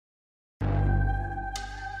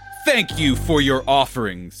Thank you for your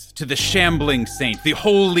offerings to the Shambling Saint, the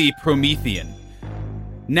Holy Promethean.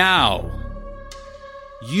 Now,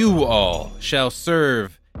 you all shall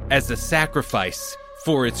serve as a sacrifice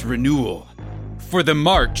for its renewal, for the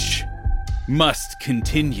march must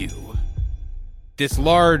continue. This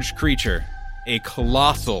large creature, a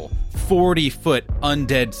colossal 40-foot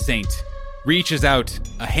undead saint, reaches out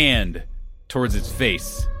a hand towards its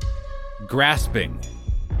face, grasping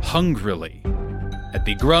hungrily at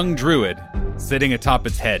the Grung Druid sitting atop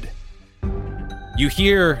its head. You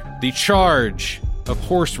hear the charge of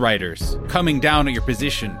horse riders coming down at your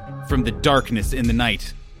position from the darkness in the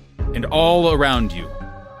night, and all around you,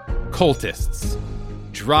 cultists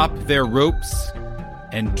drop their ropes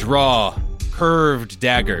and draw curved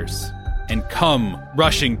daggers and come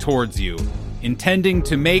rushing towards you, intending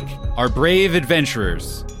to make our brave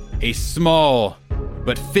adventurers a small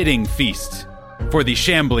but fitting feast for the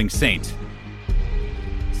Shambling Saint.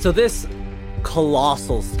 So this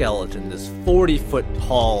colossal skeleton, this 40-foot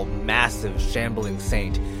tall, massive Shambling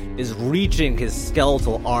Saint, is reaching his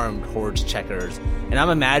skeletal arm towards Checkers. And I'm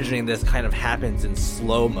imagining this kind of happens in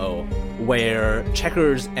slow-mo, where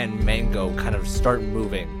Checkers and Mango kind of start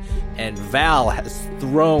moving. And Val has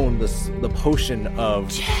thrown the potion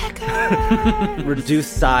of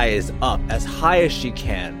reduced size up as high as she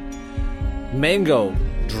can. Mango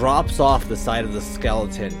drops off the side of the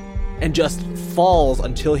skeleton and just falls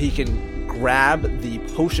until he can grab the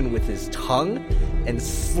potion with his tongue and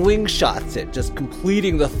slingshots it, just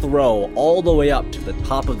completing the throw all the way up to the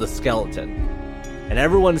top of the skeleton. And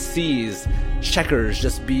everyone sees Checkers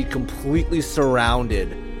just be completely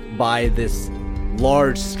surrounded by this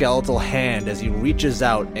large skeletal hand as he reaches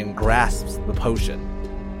out and grasps the potion.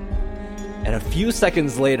 And a few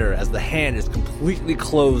seconds later, as the hand is completely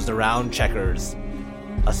closed around Checkers,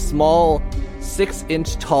 a small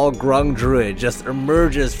 6-inch tall Grung Druid just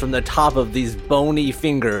emerges from the top of these bony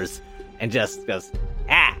fingers and just goes,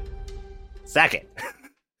 suck it.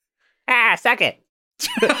 Suck it.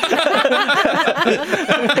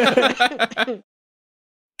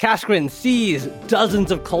 Kashgrin sees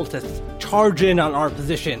dozens of cultists charge in on our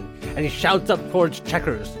position, and he shouts up towards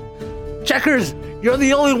Checkers. Checkers, you're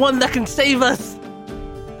the only one that can save us!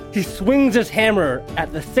 He swings his hammer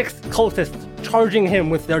at the 6 cultists charging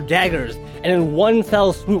him with their daggers, and in one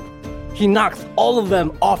fell swoop, he knocks all of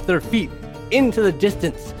them off their feet into the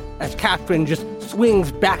distance as Kashgrin just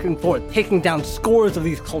swings back and forth, taking down scores of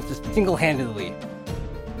these cultists single-handedly.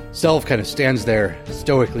 Selv kind of stands there,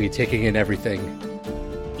 stoically taking in everything.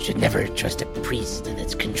 Should never trust a priest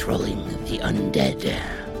that's controlling the undead.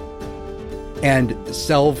 And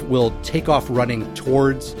Selv will take off running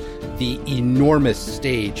towards the enormous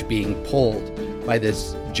stage being pulled by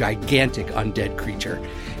this gigantic undead creature.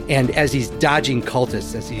 And as he's dodging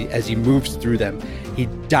cultists, as he moves through them, he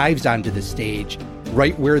dives onto the stage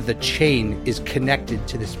right where the chain is connected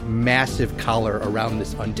to this massive collar around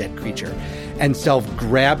this undead creature. And Selv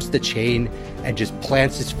grabs the chain and just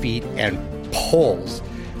plants his feet and pulls,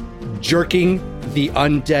 jerking the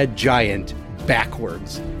undead giant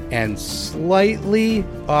backwards and slightly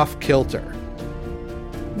off kilter.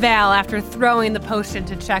 Val, after throwing the potion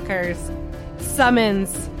to Checkers,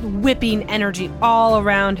 summons whipping energy all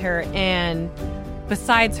around her, and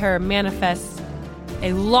besides her manifests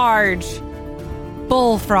a large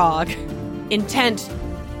bullfrog, intent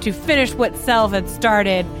to finish what Selv had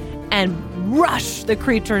started and rush the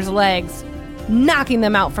creature's legs, knocking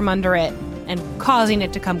them out from under it and causing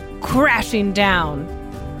it to come crashing down.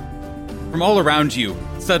 From all around you,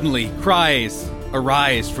 suddenly cries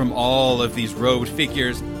arise from all of these robed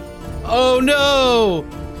figures. Oh no!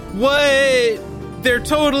 What? They're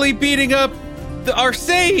totally beating up our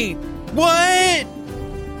saint! What?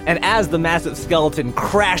 And as the massive skeleton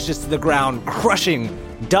crashes to the ground, crushing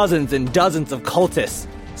dozens and dozens of cultists,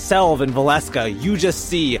 Selv and Valeska, you just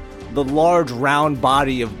see the large round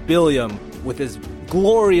body of Billiam with his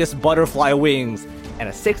glorious butterfly wings and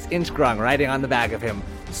a 6-inch Grung riding on the back of him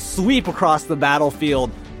sweep across the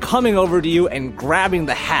battlefield, coming over to you and grabbing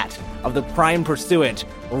the hat of the prime pursuant,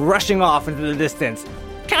 rushing off into the distance.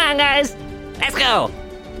 Come on, guys! Let's go!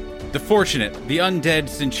 The fortunate, the undead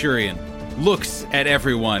centurion, looks at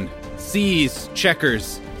everyone, sees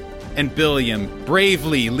Checkers and Billiam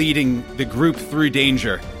bravely leading the group through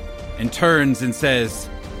danger, and turns and says,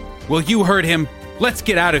 "Well, you heard him. Let's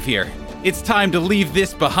get out of here. It's time to leave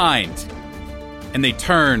this behind." And they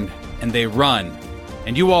turn and they run,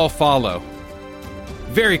 and you all follow.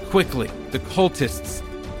 Very quickly, the cultists,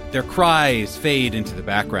 their cries fade into the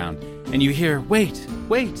background, and you hear, wait,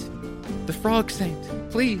 the frog saint,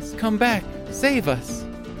 please come back, save us.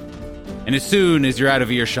 And as soon as you're out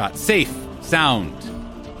of earshot, safe, sound,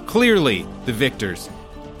 clearly the victors.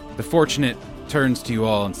 The Fortunate turns to you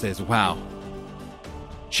all and says, wow,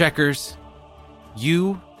 Checkers,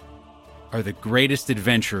 you are the greatest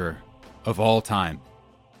adventurer of all time.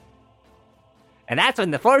 And that's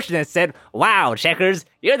when the Fortunate said, wow, Checkers,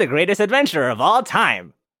 you're the greatest adventurer of all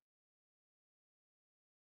time.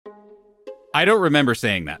 I don't remember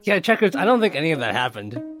saying that. Yeah, Checkers, I don't think any of that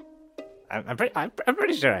happened. I'm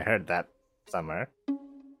pretty sure I heard that somewhere.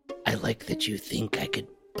 I like that you think I could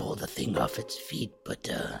pull the thing off its feet, but,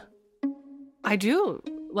 I do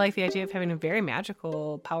like the idea of having a very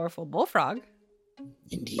magical, powerful bullfrog.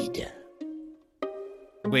 indeed.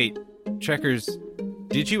 Wait, Checkers,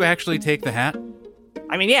 did you actually take the hat?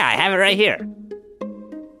 I mean, yeah, I have it right here.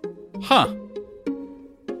 Huh.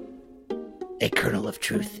 A kernel of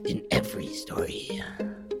truth in every story.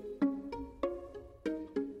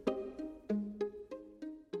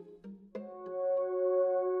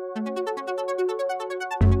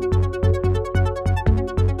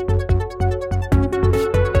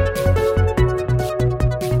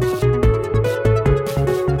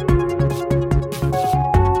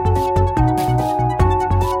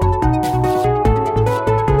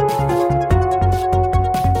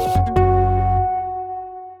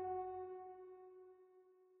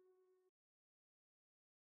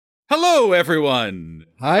 Hello, everyone.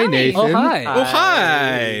 Hi, Nathan. Oh, hi. Oh,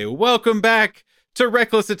 hi. Welcome back to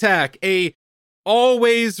Reckless Attack, a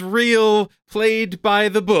always real, played by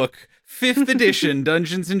the book, 5th edition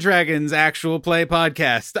Dungeons & Dragons actual play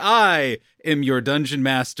podcast. I am your dungeon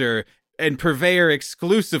master and purveyor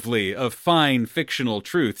exclusively of fine fictional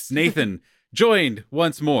truths, Nathan, joined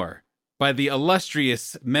once more by the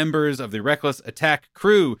illustrious members of the Reckless Attack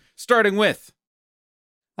crew, starting with...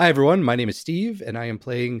 Hi, everyone. My name is Steve, and I am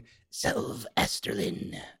playing Selv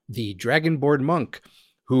Esterlin. the Dragonborn monk,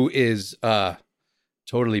 who is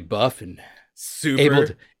totally buff and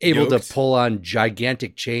Super able to yoked. pull on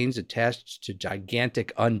gigantic chains attached to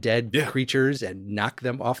gigantic undead creatures and knock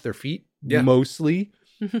them off their feet, mostly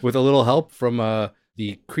with a little help from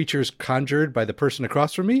the creatures conjured by the person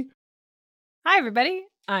across from me. Hi, everybody.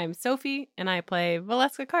 I'm Sophie, and I play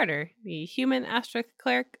Valeska Carter, the human Astric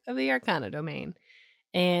cleric of the Arcana domain.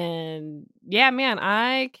 And yeah, man,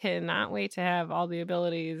 I cannot wait to have all the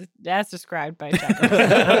abilities as described by Checkers.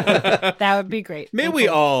 That would be great. May we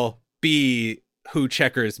all be who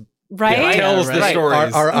Checkers Right? tells the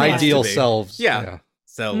stories. Our wants ideal to be. selves. Yeah.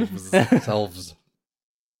 Selves. Selves.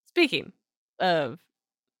 Speaking of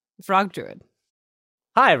Frog Druid.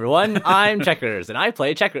 Hi, everyone. I'm Checkers, and I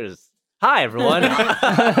play Checkers. Hi, everyone.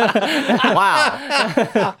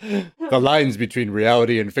 Wow. The lines between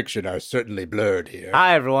reality and fiction are certainly blurred here.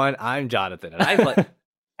 Hi, everyone. I'm Jonathan, and I play...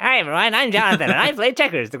 Hi, everyone. I'm Jonathan, and I play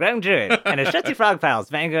Checkers, the Grim Druid, and his trusty frog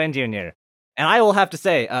pals, Vango and Junior. And I will have to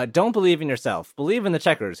say, don't believe in yourself. Believe in the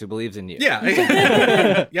Checkers who believes in you.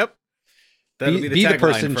 Yeah. Yep. That'll Be the tagline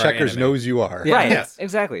person for our Checkers anime. knows you are. Yeah. Right. Yes.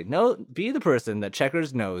 Exactly. No, be the person that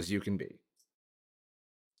Checkers knows you can be.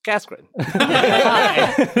 Kaskrin.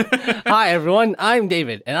 Hi, everyone. I'm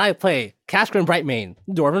David, and I play Kaskrin Brightmane,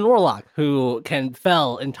 Dwarven Warlock, who can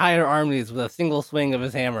fell entire armies with a single swing of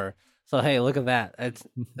his hammer. So, hey, look at that.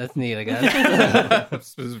 That's neat, I guess.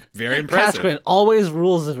 This was very impressive. Kaskrin always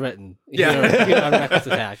rules as written. Yeah. Here on Reckless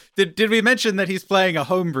Attack. Did we mention that he's playing a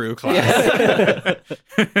homebrew class?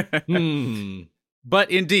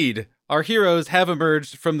 But indeed, our heroes have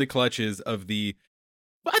emerged from the clutches of the,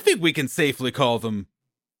 I think we can safely call them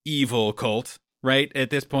evil cult, right? At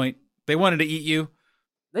this point, they wanted to eat you.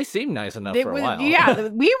 They seem nice enough They for a was- while. Yeah,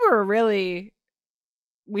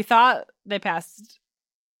 we thought they passed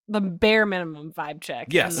the bare minimum vibe check.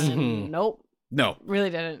 Yes. and then, Mhm. Nope. No, Really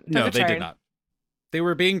didn't. no, Took a they did turn. not. They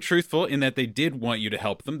were being truthful in that they did want you to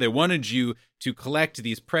help them. They wanted you to collect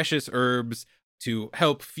these precious herbs to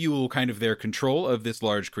help fuel kind of their control of this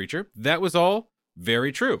large creature. That was all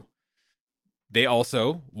very true. They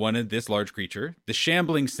also wanted this large creature, the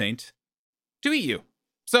Shambling Saint, to eat you.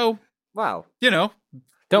 So, Wow. you know,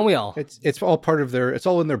 Don't we all? It's all part of it's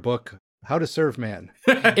all in their book, How to Serve Man.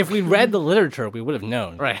 If we read the literature, we would have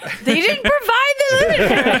known. Right. They didn't provide the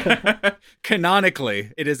literature.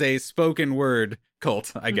 canonically, it is a spoken word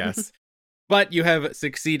cult, I guess. But you have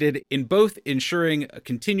succeeded in both ensuring a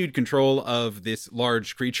continued control of this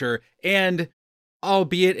large creature and,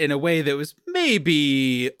 albeit in a way that was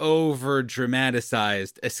maybe over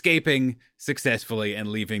dramatized, escaping successfully and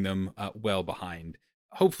leaving them well behind.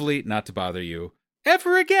 Hopefully not to bother you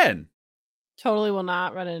ever again. Totally will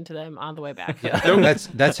not run into them on the way back.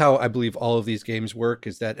 That's how I believe all of these games work,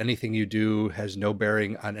 is that anything you do has no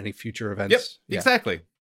bearing on any future events. Yep, Yeah. exactly.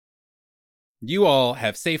 You all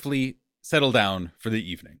have safely settled down for the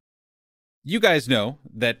evening. You guys know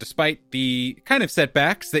that despite the kind of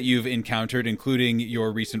setbacks that you've encountered, including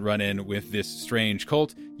your recent run-in with this strange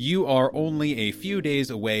cult, you are only a few days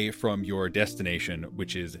away from your destination,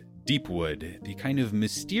 which is Deepwood, the kind of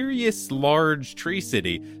mysterious large tree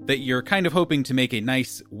city that you're kind of hoping to make a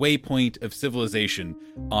nice waypoint of civilization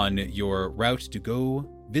on your route to go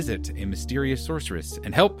visit a mysterious sorceress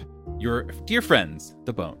and help your dear friends,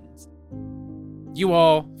 the Bones. You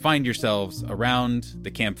all find yourselves around the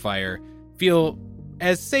campfire, feel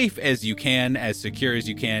as safe as you can, as secure as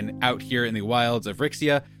you can out here in the wilds of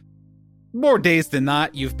Rixia. More days than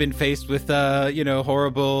not, you've been faced with,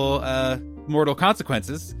 horrible, mortal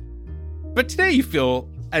consequences. But today you feel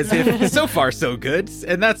as if so far so good,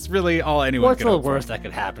 and that's really all anyone What's can the hope for. worst that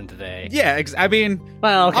could happen today? Yeah, I mean...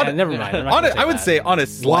 Well, okay, never mind. I'm not gonna I would that. say on a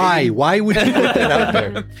sliding... Why would you put that out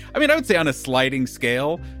there? I mean, I would say on a sliding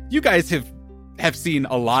scale, you guys have seen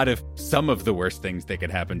a lot of some of the worst things that could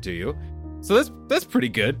happen to you. So that's pretty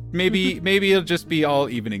good. Maybe it'll just be all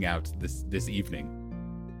evening out this evening.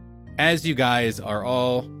 As you guys are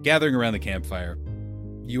all gathering around the campfire,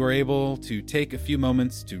 you are able to take a few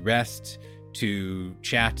moments to rest, to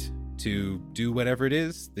chat, to do whatever it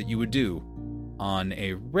is that you would do on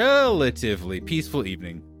a relatively peaceful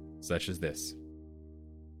evening such as this.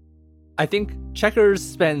 I think Checkers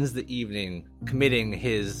spends the evening committing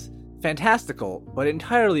his fantastical but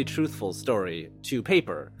entirely truthful story to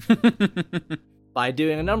paper by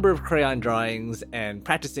doing a number of crayon drawings and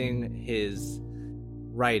practicing his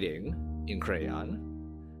writing in crayon.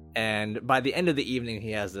 And by the end of the evening, he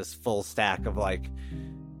has this full stack of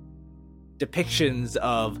depictions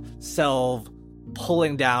of Selv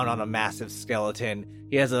pulling down on a massive skeleton.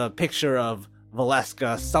 He has a picture of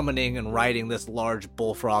Valeska summoning and riding this large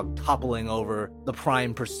bullfrog toppling over the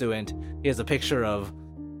prime pursuant. He has a picture of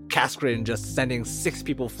Kaskrin just sending 6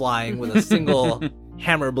 people flying with a single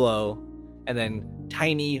hammer blow, and then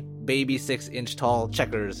tiny baby 6-inch tall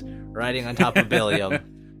Checkers riding on top of Billiam,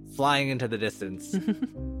 flying into the distance.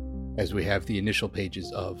 As we have the initial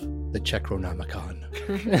pages of the Checronomicon.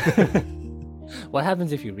 What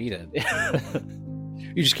happens if you read it?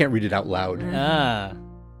 You just can't read it out loud.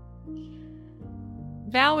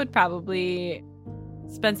 Val would probably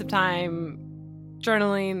spend some time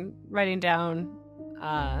journaling, writing down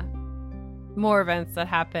more events that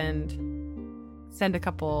happened, send a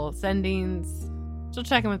couple sendings. She'll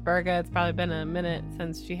check in with Berga. It's probably been a minute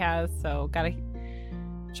since she has, so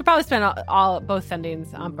she'll probably spend both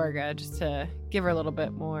sendings on Berga just to give her a little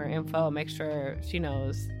bit more info, make sure she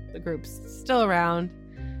knows the group's still around,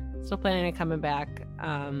 still planning on coming back.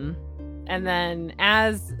 And then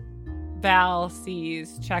as Val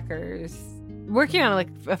sees Checkers working on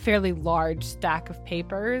a fairly large stack of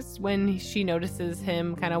papers, when she notices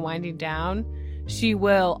him kind of winding down, she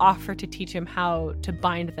will offer to teach him how to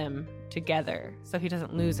bind them together so he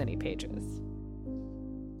doesn't lose any pages.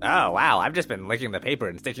 Oh, wow. I've just been licking the paper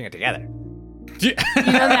and stitching it together.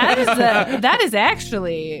 That is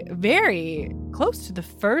actually very close to the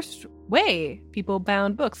first way people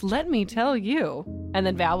bound books, let me tell you. And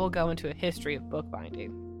then Val will go into a history of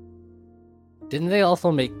bookbinding. Didn't they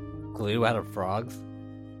also make glue out of frogs?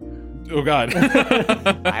 Oh, God.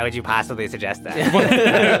 Why would you possibly suggest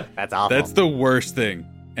that? That's awful. That's the worst thing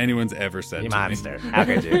anyone's ever said You to me. monster. How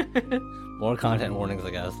could you? More content warnings,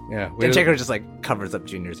 I guess. Yeah, And Checkers just covers up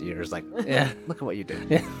Junior's ears, Yeah. look at what you did.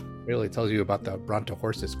 Yeah. really tells you about the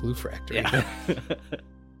Brontosaurus glue factory. Yeah.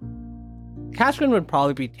 Kaskrin would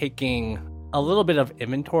probably be taking a little bit of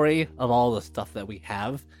inventory of all the stuff that we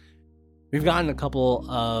have. We've gotten a couple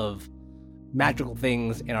of magical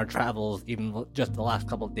things in our travels, even just the last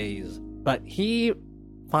couple of days. But he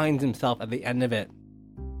finds himself at the end of it,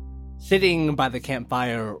 sitting by the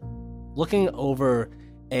campfire, looking over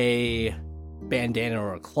a bandana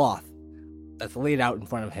or a cloth that's laid out in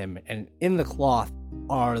front of him. And in the cloth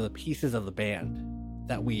are the pieces of the band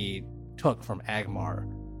that we took from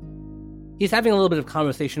Agmar. He's having a little bit of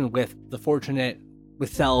conversation with the Fortunate,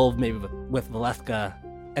 with Selv, maybe with Valeska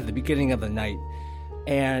at the beginning of the night.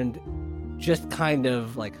 And just kind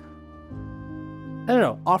of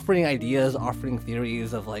offering ideas, offering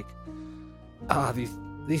theories of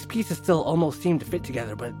these pieces still almost seem to fit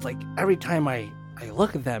together, but it's every time I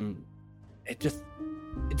look at them, it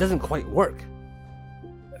doesn't quite work.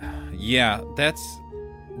 Yeah,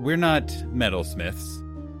 we're not metalsmiths,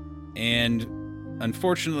 and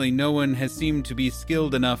unfortunately no one has seemed to be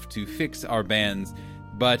skilled enough to fix our bands,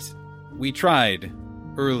 but we tried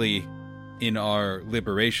early in our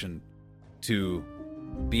liberation to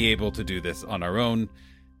be able to do this on our own,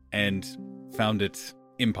 and found it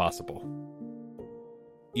impossible.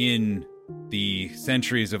 In the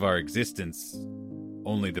centuries of our existence,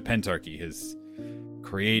 only the Pentarchy has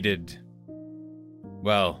created.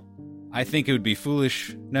 Well, I think it would be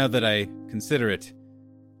foolish, now that I consider it,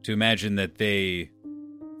 to imagine that they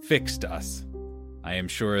fixed us. I am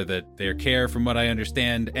sure that their care, from what I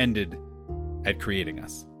understand, ended at creating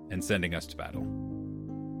us and sending us to battle.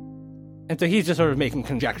 And so he's just sort of making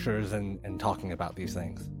conjectures and talking about these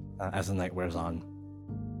things as the night wears on.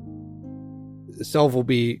 Selv will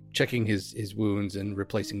be checking his wounds and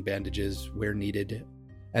replacing bandages where needed.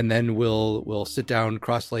 And then we'll sit down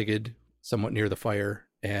cross-legged, somewhat near the fire,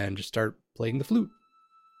 and just start playing the flute.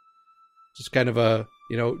 Just kind of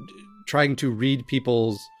trying to read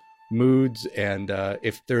people's moods, and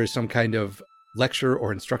if there is some kind of lecture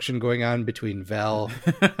or instruction going on between Val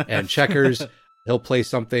and Checkers, he'll play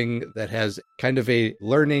something that has kind of a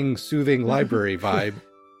learning, soothing library vibe.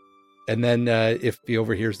 And then if he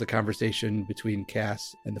overhears the conversation between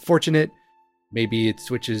Cass and the Fortunate, maybe it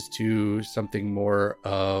switches to something more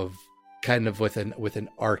of kind of with an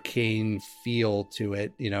arcane feel to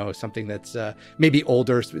it, something that's maybe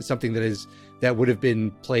older, something that would have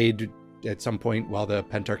been played at some point while the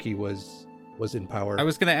Pentarchy was in power. I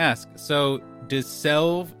was going to ask, so does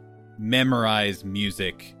Selv memorize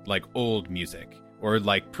music, like old music, or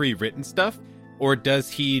like pre-written stuff? Or does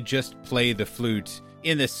he just play the flute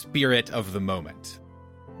in the spirit of the moment?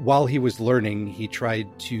 While he was learning, he tried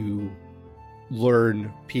to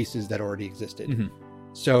learn pieces that already existed. Mm-hmm.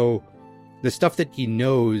 So the stuff that he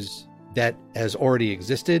knows that has already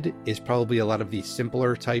existed is probably a lot of the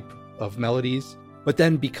simpler type of melodies. But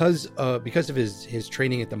then because of his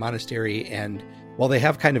training at the monastery, and while they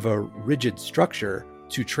have kind of a rigid structure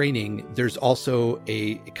to training, there's also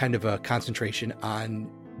a kind of a concentration on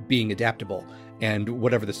being adaptable, and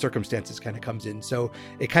whatever the circumstances kind of comes in. So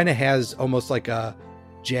it kind of has almost like a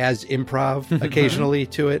jazz improv occasionally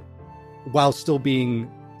to it, while still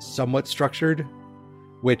being somewhat structured,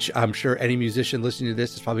 which I'm sure any musician listening to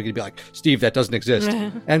this is probably going to be like, Steve, that doesn't exist.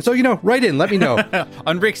 And so, write in, let me know.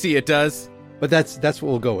 On Rixie, it does. But that's what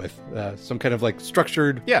we'll go with. Some kind of like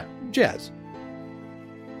structured jazz.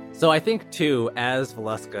 So I think, too, as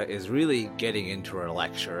Valeska is really getting into her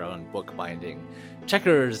lecture on bookbinding,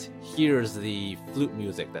 Checkers hears the flute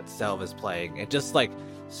music that Selv is playing. It just,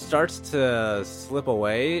 starts to slip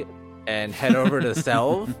away and head over to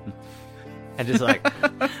Selv. And just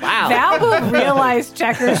wow. Val will realize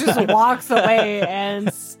Checkers just walks away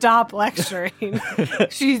and stop lecturing.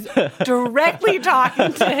 She's directly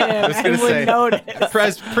talking to him and would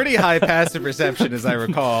notice. Pretty high passive perception, as I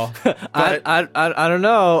recall. But I don't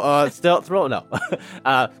know. Still throw no.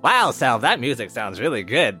 Wow, Selv, that music sounds really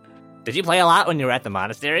good. Did you play a lot when you were at the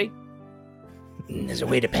monastery? As a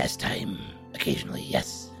way to pass time, occasionally,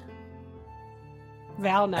 yes.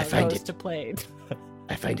 Val now knows to play.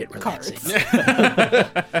 I find it relaxing.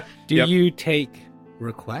 Do you take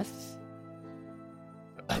requests?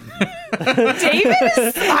 David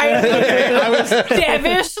is smiling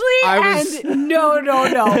devishly no.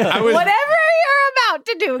 Whatever you're about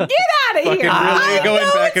to do, get out of here. Really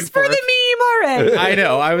going back and for forth. the meme already. I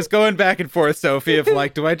know. I was going back and forth, Sophie, of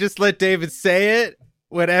do I just let David say it?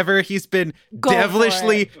 Whatever, he's been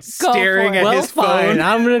devilishly staring at his phone.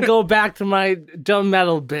 I'm going to go back to my dumb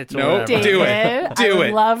metal bits. Nope, do it. I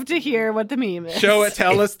would love to hear what the meme is. Show it.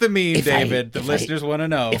 Tell us the meme, David. The listeners want to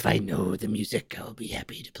know. If I know the music, I'll be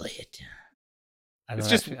happy to play it. It's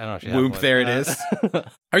just whoop, there it is.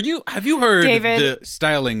 Have you heard David, the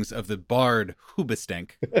stylings of the bard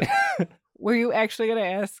Hoobastank? Were you actually going to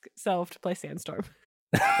ask Selv to play Sandstorm?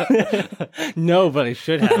 No, but I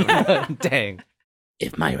should have. Dang.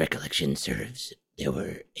 If my recollection serves, there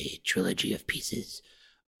were a trilogy of pieces.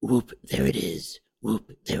 Whoop, there it is.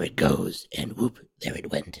 Whoop, there it goes. And whoop, there it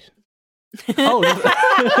went. Oh,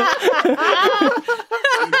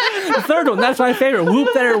 the third one, that's my favorite. Whoop,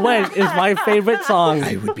 there it went is my favorite song.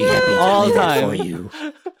 I would be happy to all play that time for you.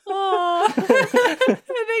 Oh. I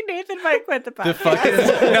think Nathan might quit the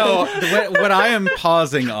podcast. What I am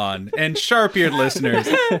pausing on, and sharp-eared listeners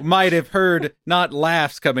might have heard not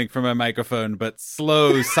laughs coming from my microphone, but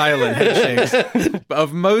slow, silent headshakes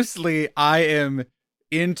of mostly I am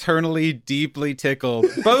internally deeply tickled,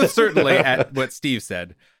 both certainly at what Steve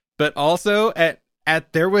said, but also at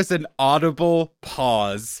there was an audible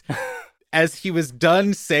pause as he was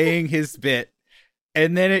done saying his bit.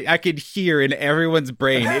 And then I could hear in everyone's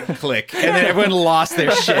brain it click, and then everyone lost their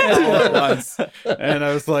shit all at once. And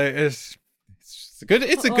I was like, "It's good.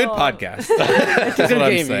 It's a good podcast. It's a good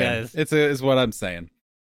game, you guys. It's what I'm saying."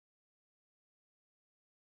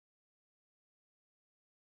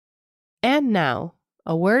 And now,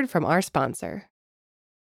 a word from our sponsor.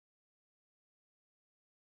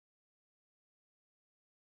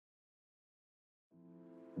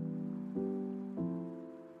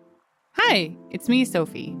 Hi, it's me,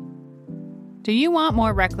 Sophie. Do you want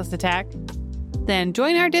more Reckless Attack? Then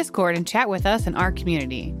join our Discord and chat with us in our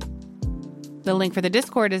community. The link for the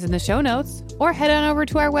Discord is in the show notes, or head on over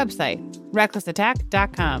to our website,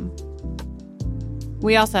 recklessattack.com.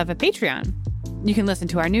 We also have a Patreon. You can listen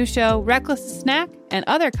to our new show, Reckless Snack, and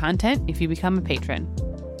other content if you become a patron.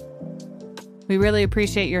 We really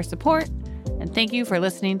appreciate your support, and thank you for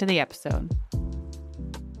listening to the episode.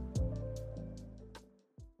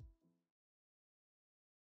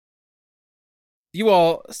 You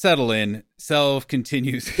all settle in. Selv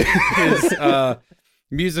continues his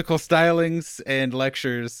musical stylings and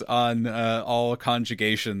lectures on all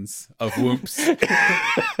conjugations of whoops.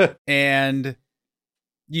 And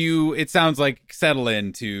it sounds like settle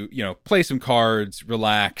in to, play some cards,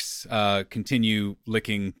 relax, continue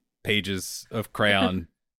licking pages of crayon.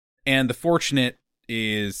 And the fortunate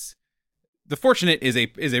is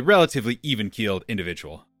a relatively even-keeled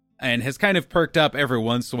individual and has kind of perked up every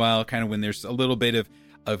once in a while, kind of when there's a little bit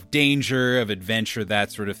of danger, of adventure,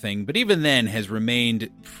 that sort of thing. But even then has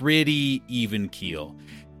remained pretty even keel.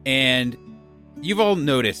 And you've all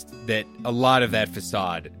noticed that a lot of that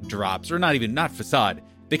facade drops, or not facade,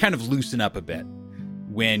 they kind of loosen up a bit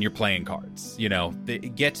when you're playing cards. They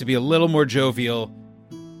get to be a little more jovial,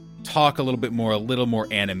 talk a little more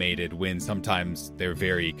animated, when sometimes they're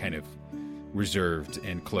very kind of reserved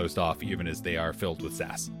and closed off, even as they are filled with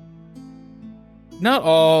sass. Not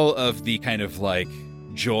all of the kind of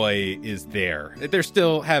joy is there. They're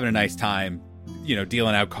still having a nice time,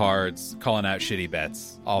 dealing out cards, calling out shitty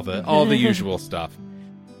bets, all the usual stuff.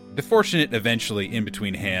 The fortunate eventually, in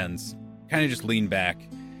between hands, kind of just lean back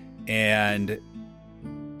and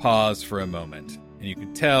pause for a moment. And you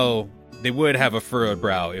could tell they would have a furrowed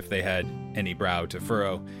brow if they had any brow to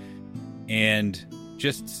furrow. And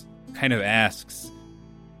just kind of asks,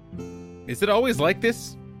 is it always like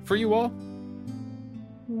this for you all?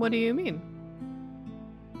 What do you mean?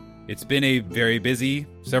 It's been a very busy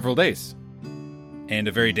several days. And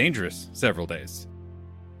a very dangerous several days.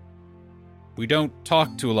 We don't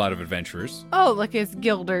talk to a lot of adventurers. Oh, like as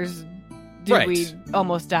guilders, Right. we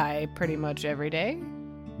almost die pretty much every day?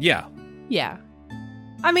 Yeah. Yeah.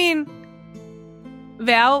 I mean,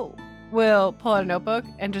 Val will pull out a notebook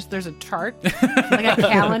and there's a chart, like a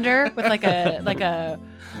calendar with like a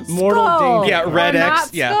Mortal skull danger. Yeah, red or X,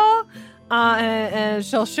 not yeah. skull. And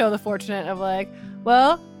she'll show the fortunate of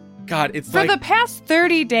well, God, it's for the past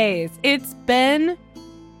 30 days, it's been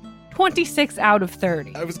 26 out of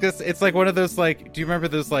 30. I was gonna say, it's like one of those, do you remember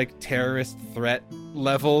those, terrorist threat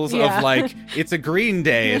levels Yeah. of, it's a green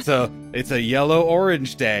day, it's a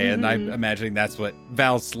yellow-orange day, and I'm imagining that's what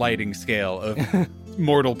Val's sliding scale of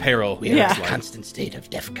mortal peril We are Yeah. in a constant state of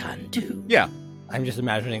DEFCON 2. Yeah. I'm just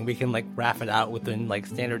imagining we can graph it out within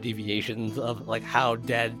standard deviations of how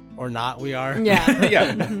dead or not we are. Yeah.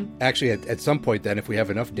 Yeah. Actually, at some point, then, if we have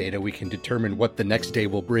enough data, we can determine what the next day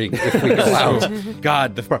will bring if we go out.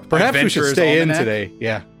 God, the Perhaps we should Adventurer's stay in Almanac. today.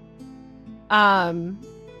 Yeah.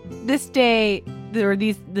 This day, or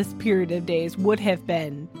this period of days, would have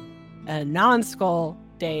been non-skull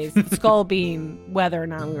days. Skull being whether or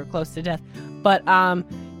not we were close to death. But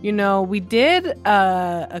we did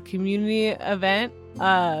a community event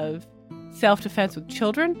of self-defense with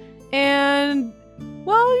children, and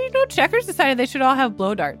Checkers decided they should all have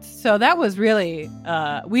blow darts. So that was really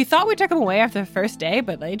we thought we took them away after the first day,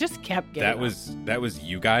 but they just kept getting That was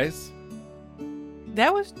you guys?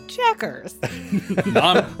 that was Checkers.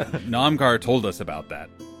 Namgar told us about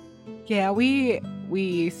that. Yeah,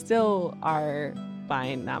 we still are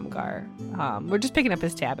buying Namgar. We're just picking up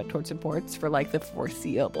his tab at Torts and Ports for the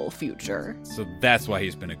foreseeable future. So that's why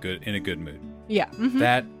he's been in a good mood. Yeah. Mhm.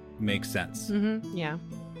 That makes sense. Yeah.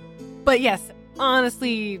 But yes,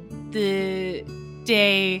 honestly, the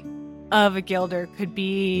day of a guilder could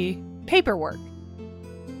be paperwork.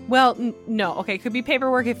 Well, no. Okay, it could be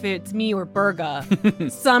paperwork if it's me or Burga.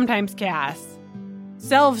 Sometimes Cass.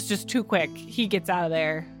 Selv's just too quick. He gets out of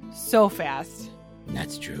there so fast.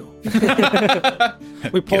 That's true.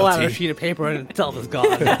 We pull out Guilty. a sheet of paper and Selv is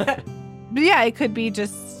gone. But yeah, it could be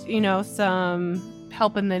just, some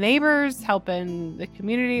helping the neighbors, helping the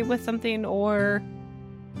community with something, or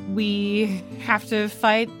we have to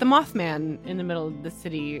fight the Mothman in the middle of the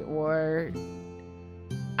city, or...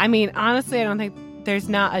 I mean, honestly, I don't think there's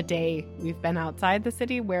not a day we've been outside the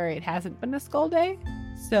city where it hasn't been a skull day.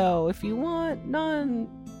 So if you want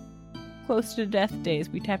non-close to death days,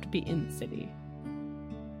 we'd have to be in the city.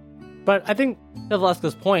 But I think, to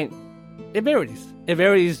Velasco's point, it varies. It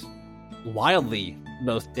varies wildly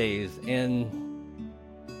most days, and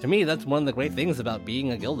to me, that's one of the great things about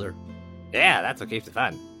being a guilder. Yeah, that's what keeps it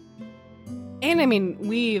fun. And I mean,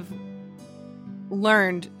 we've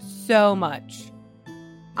learned so much.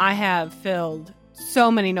 I have filled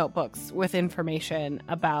so many notebooks with information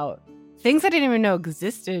about things I didn't even know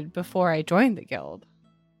existed before I joined the guild.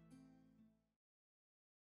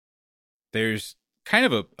 There's kind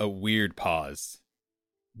of a weird pause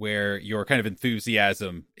where your kind of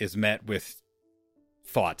enthusiasm is met with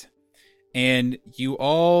thought. And you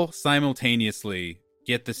all simultaneously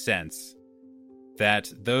get the sense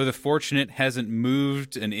that though the Fortunate hasn't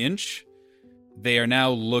moved an inch, they are now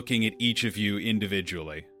looking at each of you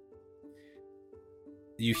individually.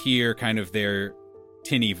 You hear kind of their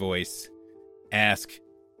tinny voice ask,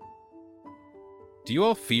 "Do you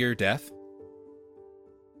all fear death?"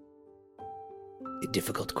 A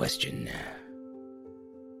difficult question.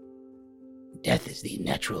 Death is the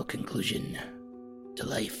natural conclusion to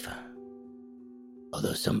life.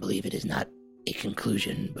 Although some believe it is not a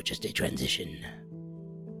conclusion, but just a transition.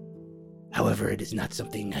 However, it is not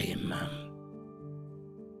something I am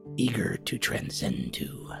eager to transcend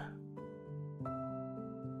to.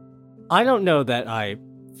 I don't know that I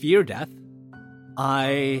fear death.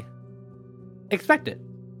 I expect it.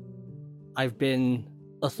 I've been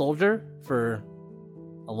a soldier for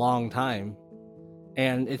a long time,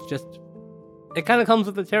 and it kind of comes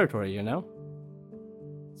with the territory, you know?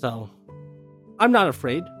 So, I'm not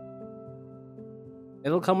afraid.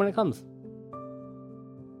 It'll come when it comes.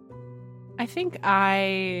 I think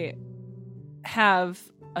I have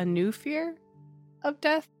a new fear of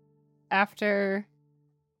death after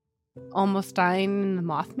almost dying in the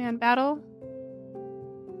Mothman battle.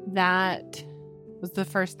 That was the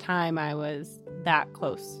first time I was that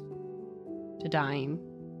close to dying.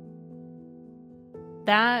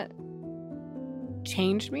 That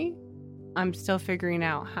changed me. I'm still figuring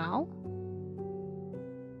out how.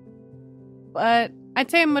 But I'd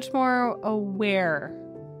say I'm much more aware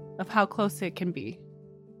of how close it can be.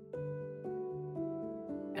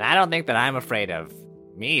 And I don't think that I'm afraid of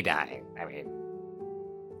me dying. I mean,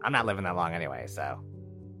 I'm not living that long anyway, so.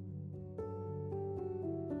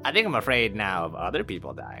 I think I'm afraid now of other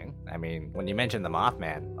people dying. I mean, when you mentioned the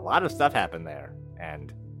Mothman, a lot of stuff happened there.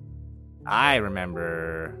 And I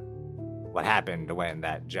remember what happened when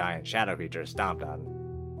that giant shadow creature stomped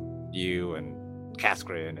on you and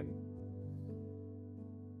Kaskrin, and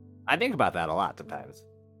I think about that a lot sometimes.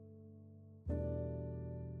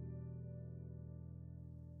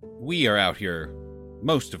 We are out here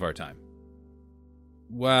most of our time.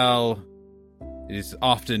 While it is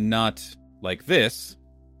often not like this,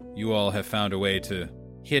 you all have found a way to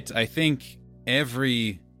hit, I think,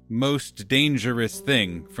 every most dangerous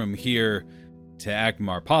thing from here to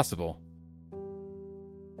Agmar possible.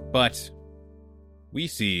 But we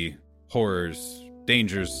see horrors,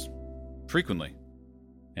 dangers frequently,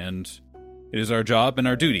 and it is our job and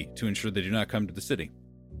our duty to ensure they do not come to the city.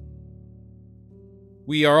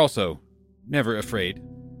 We are also never afraid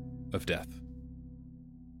of death.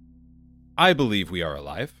 I believe we are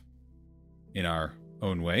alive, in our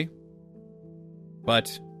own way,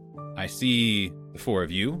 but I see the four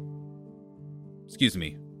of you,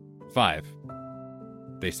 5,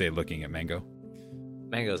 they say looking at Mango.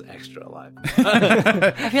 Mango's extra alive.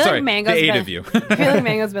 I feel Sorry, like Mango's the 8 been, of you. I feel like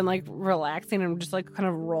Mango's been like relaxing and just like kind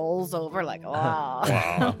of rolls over like,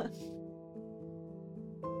 wow.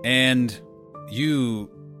 And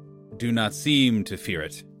you do not seem to fear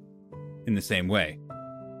it in the same way.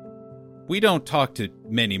 We don't talk to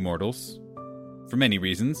many mortals, for many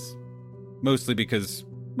reasons, mostly because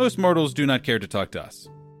most mortals do not care to talk to us.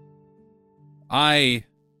 I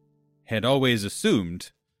had always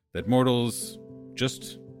assumed that mortals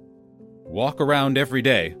just walk around every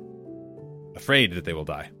day, afraid that they will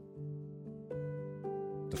die.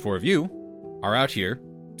 The four of you are out here,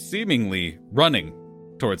 seemingly running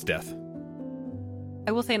towards death.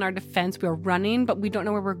 I will say in our defense, we are running, but we don't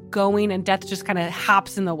know where we're going, and death just kind of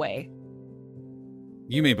hops in the way.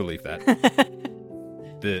 You may believe that.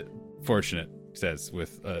 The Fortunate says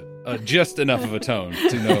with just enough of a tone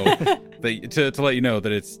to know that, to let you know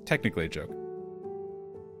that it's technically a joke.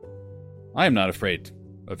 I am not afraid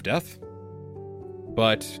of death,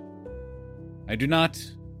 but I do not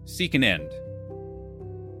seek an end.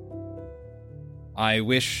 I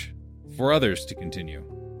wish for others to continue.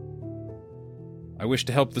 I wish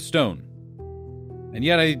to help the stone, and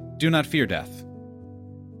yet I do not fear death.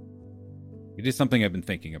 It is something I've been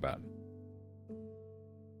thinking about.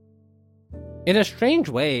 In a strange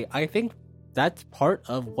way, I think that's part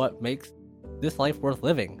of what makes this life worth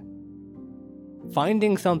living.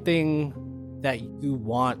 Finding something that you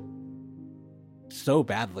want so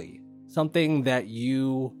badly, something that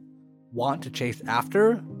you want to chase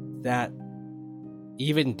after, that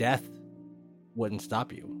even death wouldn't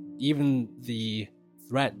stop you. even the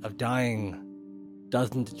threat of dying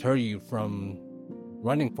doesn't deter you from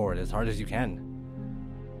running for it as hard as you can.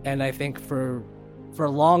 And I think for a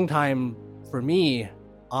long time, for me,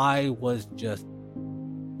 I was just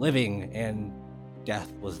living and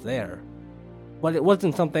death was there. But it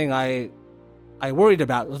wasn't something I worried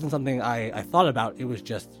about. It wasn't something I thought about. It was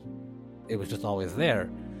just always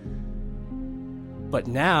there. But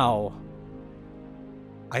now,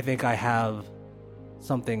 I think I have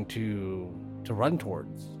something to run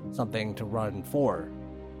towards, something to run for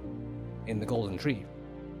in the Golden Tree.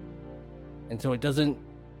 And so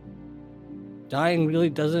dying really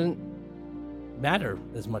doesn't matter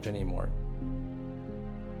as much anymore.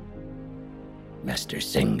 Master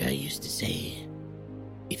Senga used to say,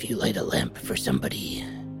 if you light a lamp for somebody,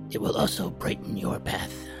 it will also brighten your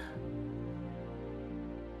path.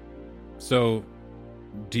 So,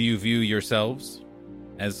 do you view yourselves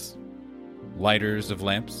as lighters of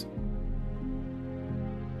lamps?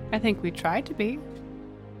 I think we try to be.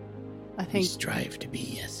 I We think strive to be,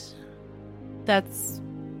 yes. that's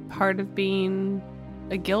part of being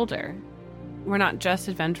a guilder. We're not just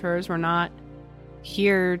adventurers. We're not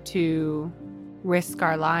here to risk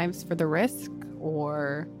our lives for the risk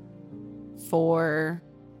or for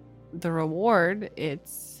the reward.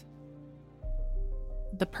 It's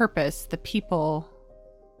the purpose, the people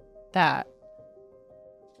that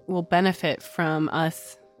will benefit from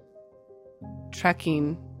us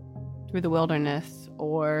trekking through the wilderness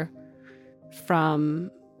or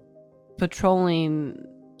from patrolling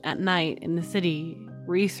at night in the city,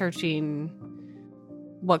 researching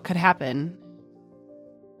what could happen.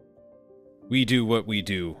 We do what we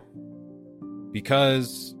do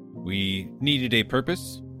because we needed a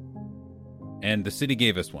purpose, and the city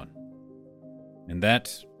gave us one. And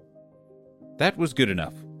that was good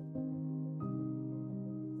enough.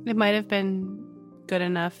 It might have been good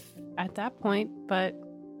enough at that point, but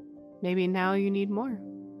maybe now you need more.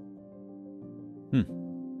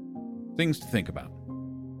 Things to think about.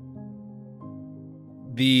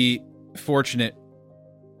 The fortunate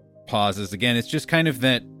pauses again. It's just kind of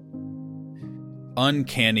that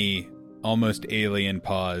uncanny, almost alien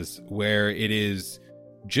pause where it is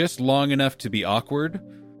just long enough to be awkward,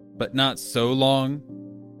 but not so long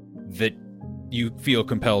that you feel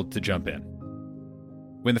compelled to jump in.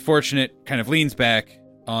 When the fortunate kind of leans back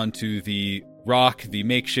onto the rock, the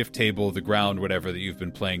makeshift table, the ground, whatever that you've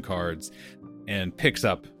been playing cards, and picks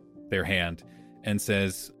up their hand and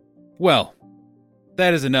says, well,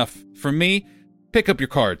 that is enough from me. Pick up your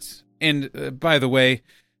cards. And by the way,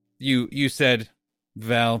 you said,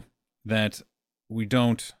 Val, that we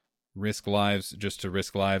don't risk lives just to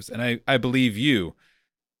risk lives. And I believe you,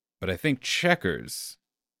 but I think Checkers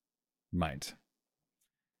might.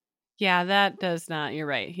 Yeah, that does not. You're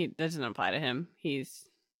right. He doesn't apply to him. He's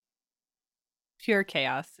pure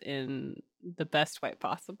chaos in the best way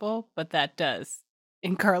possible, but that does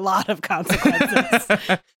incur a lot of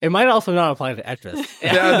consequences. It might also not apply to Etris.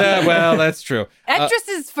 Well, that's true. Etris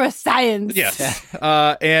is for science. Yes.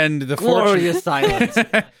 And the Glorious silence.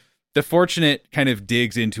 The fortunate kind of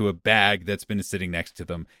digs into a bag that's been sitting next to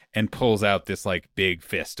them and pulls out this like big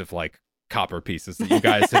fist of like copper pieces that you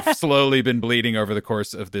guys have slowly been bleeding over the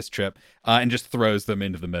course of this trip, and just throws them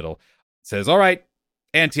into the middle. Says, all right,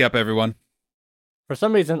 ante up, everyone. For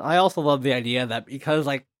some reason, I also love the idea that because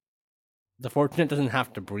like the fortunate doesn't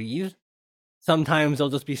have to breathe, sometimes they'll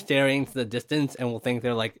just be staring to the distance and we'll think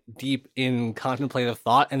they're like deep in contemplative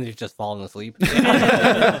thought and they've just fallen asleep.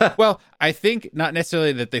 Well, I think not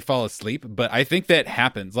necessarily that they fall asleep, but I think that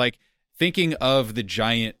happens. Like thinking of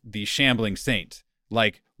the shambling saint,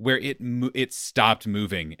 like where it stopped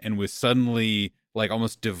moving and was suddenly like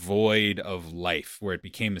almost devoid of life, where it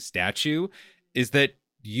became a statue, is that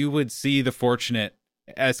you would see the fortunate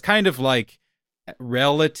as kind of like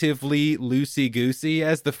relatively loosey-goosey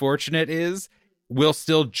as the fortunate is, will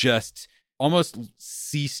still just almost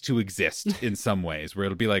cease to exist in some ways, where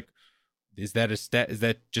it'll be like, is that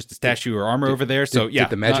just a statue or armor over there? So did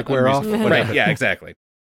the magic wear off? Right, yeah, exactly.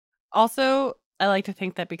 Also, I like to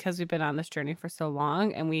think that because we've been on this journey for so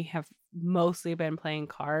long and we have mostly been playing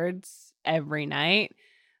cards every night,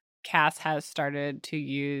 Cass has started to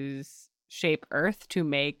use Shape Earth to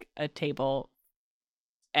make a table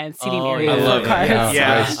and seating area I love for cards. that.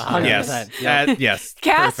 Yeah. Yes. 100%. Yes.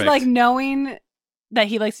 Cass, Perfect. like knowing that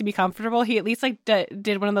he likes to be comfortable, he at least like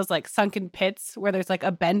did one of those like sunken pits where there's like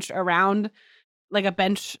a bench around, like a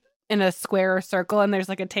bench in a square or circle, and there's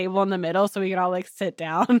like a table in the middle so we can all like sit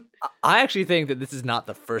down. I actually think that this is not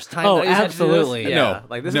the first time. Oh, that he's had to do this. absolutely. Yeah. No,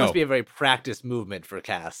 Like this no. must be a very practiced movement for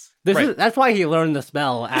Cass. That's why he learned the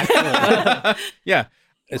spell, actually. Yeah.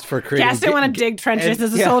 It's for creating. Cass didn't want to dig trenches and-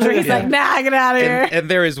 as a soldier. He's like, nah, get out of here. And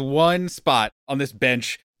there is one spot on this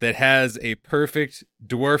bench that has a perfect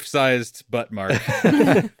dwarf-sized butt mark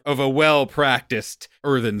of a well-practiced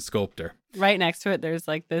earthen sculptor. Right next to it, there's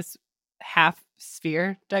like this half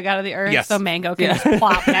sphere dug out of the earth, Yes. so Mango can just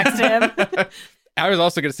plop next to him. I was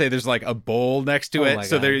also going to say there's like a bowl next to Oh it, my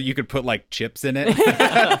so God. there you could put like chips in it. And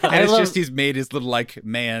it's just he's made his little like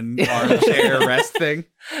man armchair rest thing.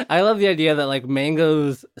 I love the idea that like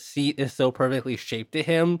Mango's seat is so perfectly shaped to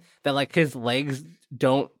him that like his legs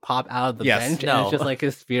don't pop out of the Yes. bench. No. And it's just like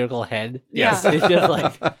his spherical head. Yes. It's just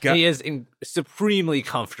like Go- He is supremely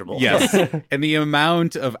comfortable. Yes. And the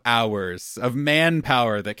amount of hours of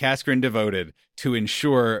manpower that Kaskrin devoted to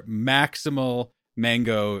ensure maximal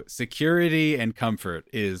Mango security and comfort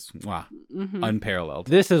is unparalleled.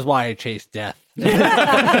 this is why I chase death.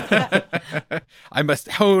 I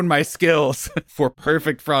must hone my skills for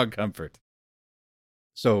perfect frog comfort.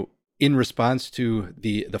 So, in response to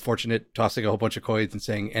the fortunate tossing a whole bunch of coins and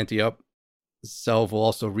saying "ante up," Selv will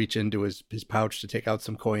also reach into his pouch to take out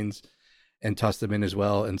some coins and toss them in as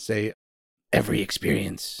well, and say, Every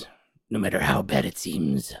experience, no matter how bad it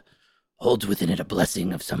seems, holds within it a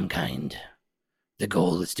blessing of some kind. The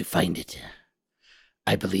goal is to find it.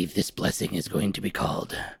 I believe this blessing is going to be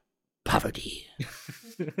called poverty.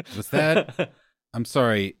 Was that? I'm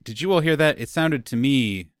sorry. Did you all hear that? It sounded to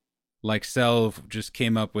me like Selv just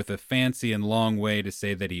came up with a fancy and long way to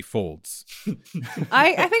say that he folds.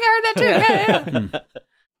 I think I heard that too. Yeah.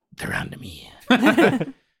 They're on to me.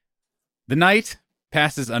 The night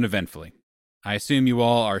passes uneventfully. I assume you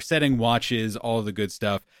all are setting watches, all the good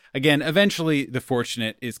stuff. Again, eventually the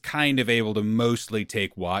fortunate is kind of able to mostly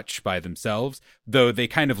take watch by themselves, though they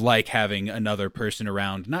kind of like having another person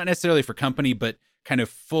around, not necessarily for company, but kind of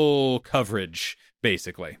full coverage,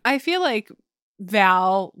 basically. I feel like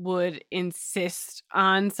Val would insist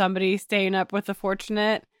on somebody staying up with the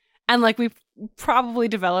fortunate. And like we've probably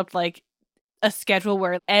developed like a schedule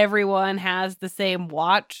where everyone has the same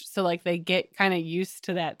watch. So like they get kind of used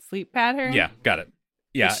to that sleep pattern. Yeah, got it.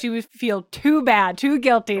 Yeah. She would feel too bad, too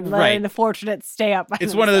guilty letting Right. the fortunate stay up. By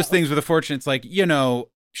It's one of those themselves. things with the fortune. It's like, you know,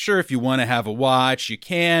 sure, if you want to have a watch, you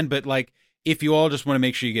can, but like, if you all just want to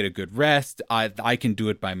make sure you get a good rest, I can do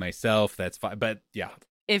it by myself. That's fine. But yeah,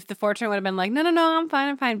 If the fortunate would have been like, no, I'm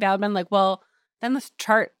fine. Val would have been like, well, then this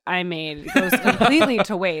chart I made goes completely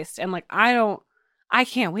to waste. And like, I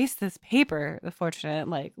can't waste this paper. The fortunate,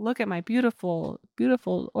 like, look at my beautiful,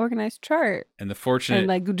 beautiful organized chart. and the fortunate And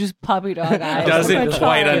like, just puppy dog eyes. doesn't Look at my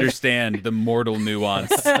quite chart. understand the mortal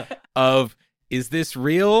nuance of, is this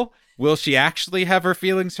real? Will she actually have her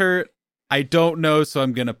feelings hurt? I don't know, so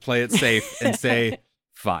I'm going to play it safe and say,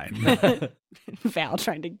 fine. Val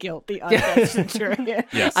trying to guilt the undead centurion.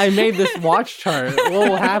 Yes. I made this watch chart. What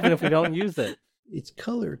will happen if we don't use it? "It's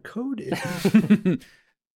color coded."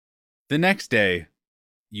 The next day,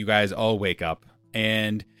 you guys all wake up,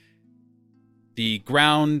 and the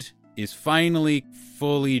ground is finally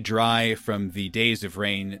fully dry from the days of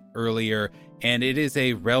rain earlier, and it is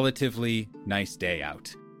a relatively nice day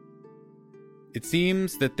out. It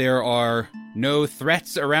seems that there are no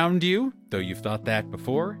threats around you, though you've thought that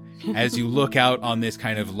before, as you look out on this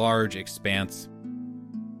kind of large expanse.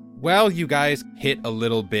 While you guys hit a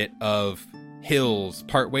little bit of hills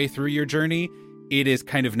partway through your journey, it is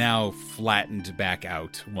kind of now flattened back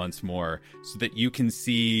out once more so that you can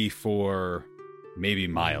see for maybe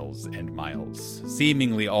miles and miles,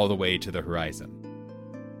 seemingly all the way to the horizon.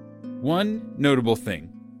 One notable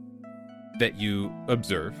thing that you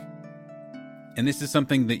observe, and this is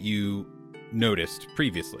something that you noticed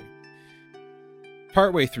previously.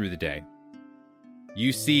 Partway through the day,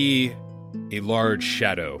 you see a large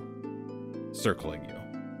shadow circling you.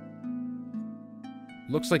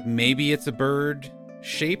 Looks like maybe it's a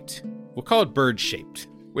bird-shaped. We'll call it bird-shaped,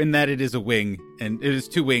 in that it is a wing, and it is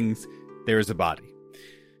two wings, there is a body.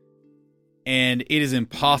 And it is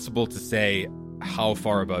impossible to say how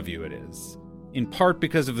far above you it is, in part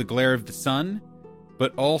because of the glare of the sun,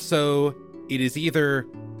 but also it is either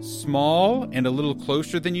small and a little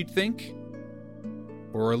closer than you'd think,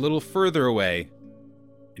 or a little further away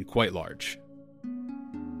and quite large.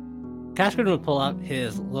 Kaskrin would pull out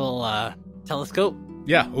his little telescope.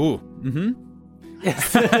 Yeah, ooh, mm-hmm.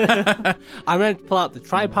 I'm going to pull out the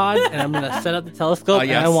tripod and I'm going to set up the telescope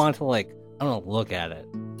Yes. and I want to I want to look at it.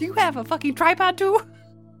 Do you have a fucking tripod too?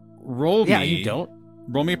 Roll Yeah, me. you don't.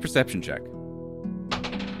 Roll me a perception check.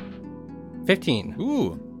 15.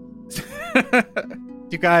 Ooh.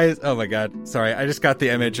 You guys, oh my god, sorry, I just got the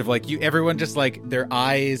image of everyone just their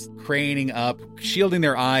eyes craning up, shielding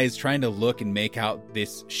their eyes, trying to look and make out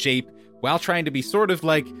this shape while trying to be sort of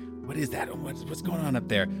what is that? What's going on up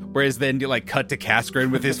there? Whereas then you like cut to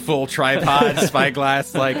Kaskrin with his full tripod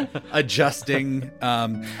spyglass, like adjusting.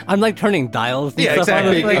 I'm like turning dials. And Yeah, stuff on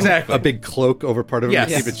exactly, this thing. exactly. A big cloak over part of it Yes.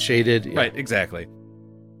 to keep it shaded. Yeah. Right, exactly.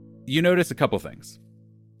 You notice a couple things.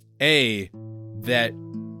 A, that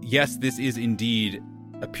yes, this is indeed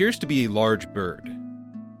appears to be a large bird.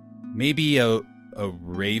 Maybe a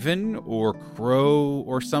raven or crow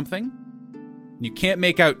or something. You can't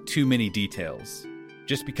make out too many details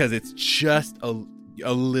just because it's just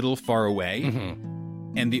a little far away.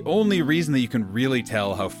 Mm-hmm. And the only reason that you can really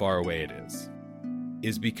tell how far away it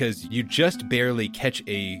is because you just barely catch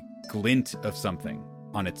a glint of something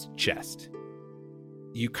on its chest.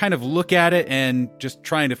 You kind of look at it and just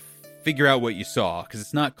trying to figure out what you saw because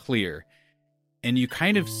it's not clear. And you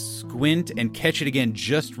kind of squint and catch it again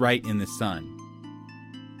just right in the sun.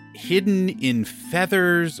 Hidden in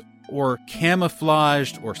feathers or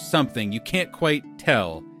camouflaged or something, you can't quite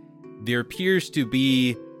tell. There appears to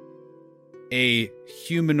be a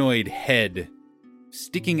humanoid head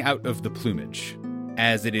sticking out of the plumage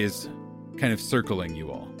as it is kind of circling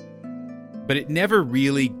you all. But it never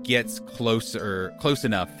really gets close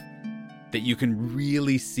enough that you can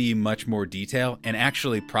really see much more detail. And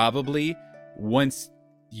actually, probably once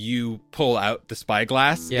you pull out the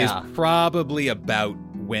spyglass is probably about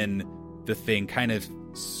when the thing kind of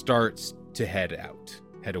starts to head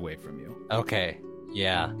away from you. Okay,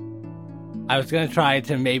 yeah. I was gonna try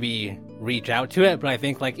to maybe reach out to it, but I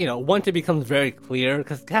think, like, once it becomes very clear,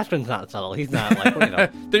 because Kaskrin's not subtle. He's not like,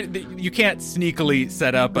 You can't sneakily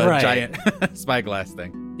set up a Right. giant spyglass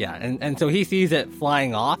thing. Yeah, and so he sees it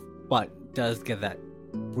flying off, but does get that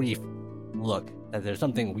brief look that there's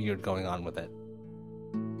something weird going on with it.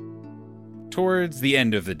 Towards the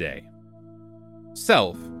end of the day,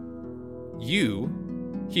 Self, you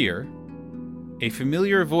hear a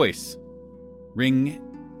familiar voice ring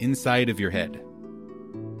inside of your head.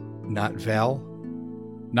 Not Val?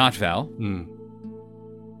 Not Val. Hmm.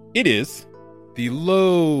 It is the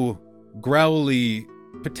low, growly,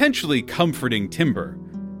 potentially comforting timbre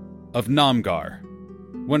of Namgar,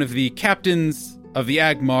 one of the captains of the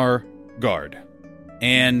Agmar Guard.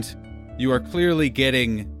 And you are clearly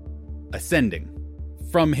getting a sending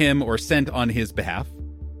from him or sent on his behalf.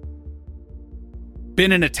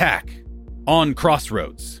 Been an attack on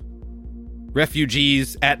Crossroads.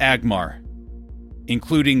 Refugees at Agmar,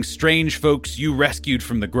 including strange folks you rescued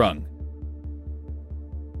from the Grung.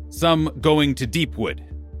 Some going to Deepwood.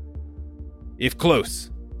 If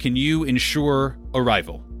close, can you ensure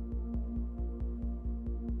arrival?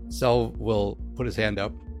 Sel will put his hand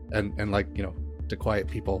up and to quiet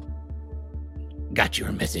people. Got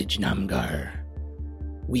your message, Namgar.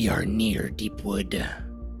 We are near Deepwood.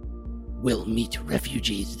 We'll meet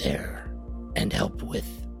refugees there and help with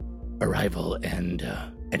arrival and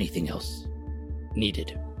anything else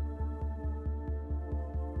needed.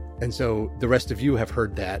 And so the rest of you have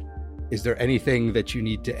heard that. Is there anything that you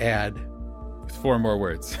need to add? With 4 more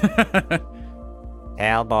words.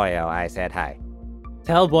 Tell Boyo I said hi.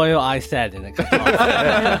 Tell Boyo I said, and it cuts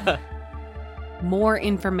off. More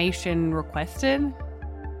information requested?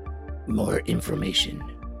 More information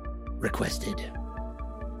requested.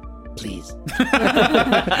 Please.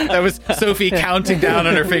 That was Sophie counting down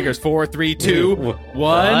on her fingers. 4, 3, 2,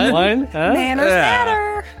 1. One? Huh? Manners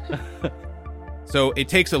matter. So it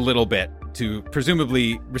takes a little bit to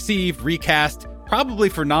presumably receive, recast, probably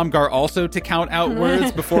for Namgar also to count out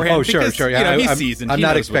words beforehand. Oh, sure, because, sure. Yeah, he's I'm seasoned. I'm He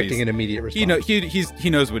not knows what expecting he's- an immediate response. He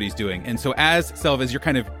knows what he's doing. And so as you're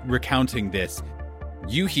kind of recounting this,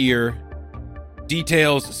 you hear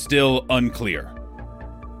details still unclear.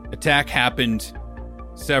 Attack happened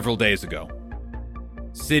several days ago.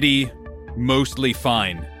 City mostly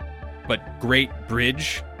fine, but Great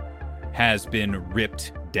Bridge has been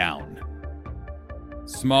ripped down.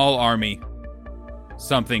 Small army,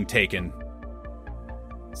 something taken.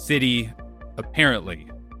 City apparently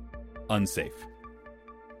unsafe.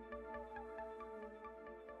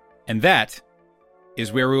 And that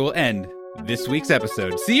is where we will end this week's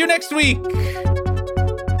episode. See you next week!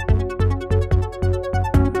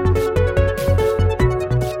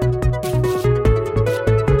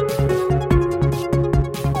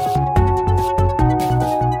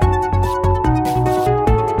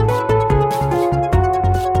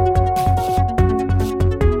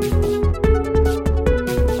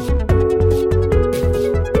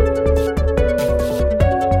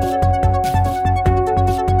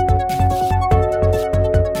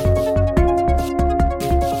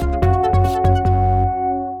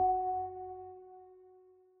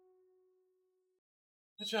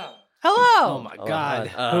 Hello. Oh my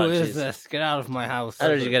god. Oh, Who is jeez. this? Get out of my house. How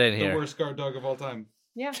did you get in here? worst guard dog of all time.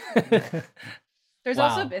 Yeah. There's Wow.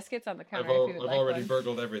 also biscuits on the counter I've if you would like already one.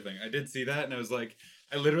 burgled everything. I did see that, and I was like,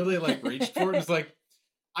 I literally like reached for it. And was like,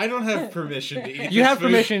 I don't have permission to eat. You this have food.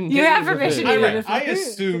 permission. You to have eat the permission food. to eat Yeah. it. I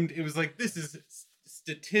assumed it was like, this is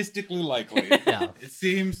statistically likely. Yeah. It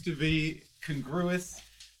seems to be congruous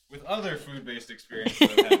with other food-based experiences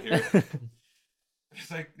I've had here. It's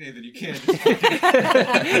like, Nathan, you can't just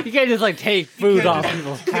You can't just like take food off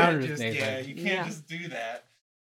people's counters, Yeah, Nathan. you can't just do that.